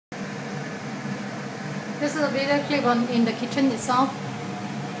This is a video clip in the kitchen itself.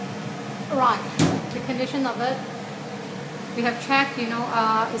 Right, the condition of it. We have checked,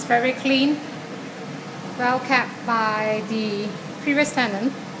 it's very clean, well kept by the previous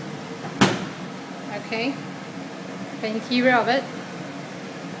tenant. Okay, the interior of it.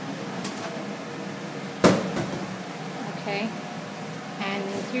 Okay, and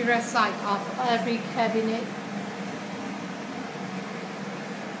the interior side of every cabinet.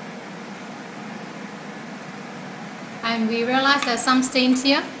 And we realize there's some stains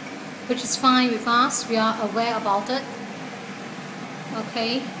here, which is fine with us. We are aware about it.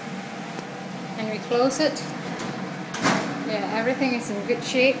 Okay, and we close it. Yeah, everything is in good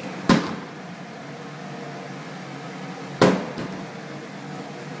shape.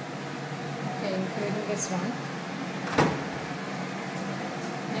 Okay, including this one.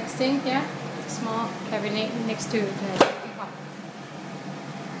 Next thing here, small cabinet next to the cooking pot.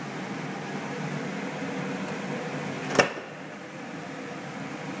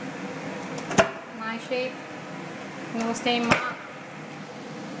 Nice shape, no stain mark.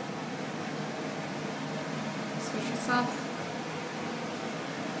 Switch this off.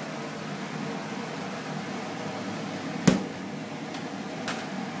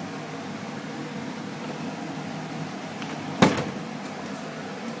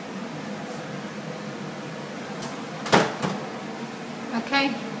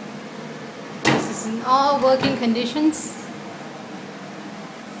 Okay, this is in all working conditions.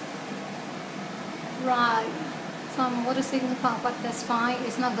 Right, some water signal part, but that's fine.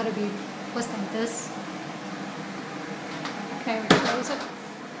 It's not going to be worse than this. Okay, we close it.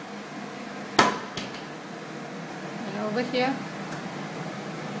 And over here,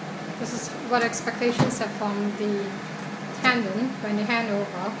 this is what expectations are from the tenant when they hand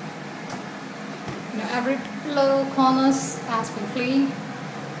over. Every little corners has been cleaned.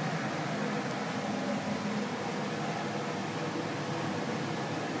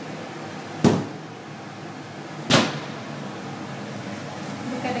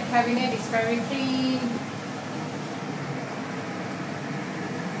 Look at the cabinet, it's very clean.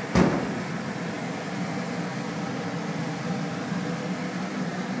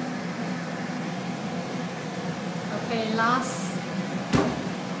 Okay, last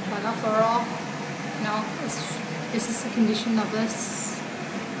but not for all. Now, this is the condition of this.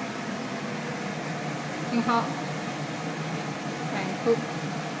 Cooking hot and cook.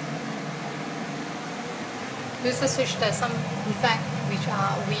 This is switch, there's some defect which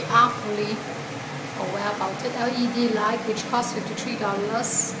we are fully aware about it. LED light which costs $53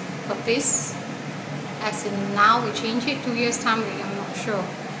 per piece. As in now we change it, 2 years time I'm not sure.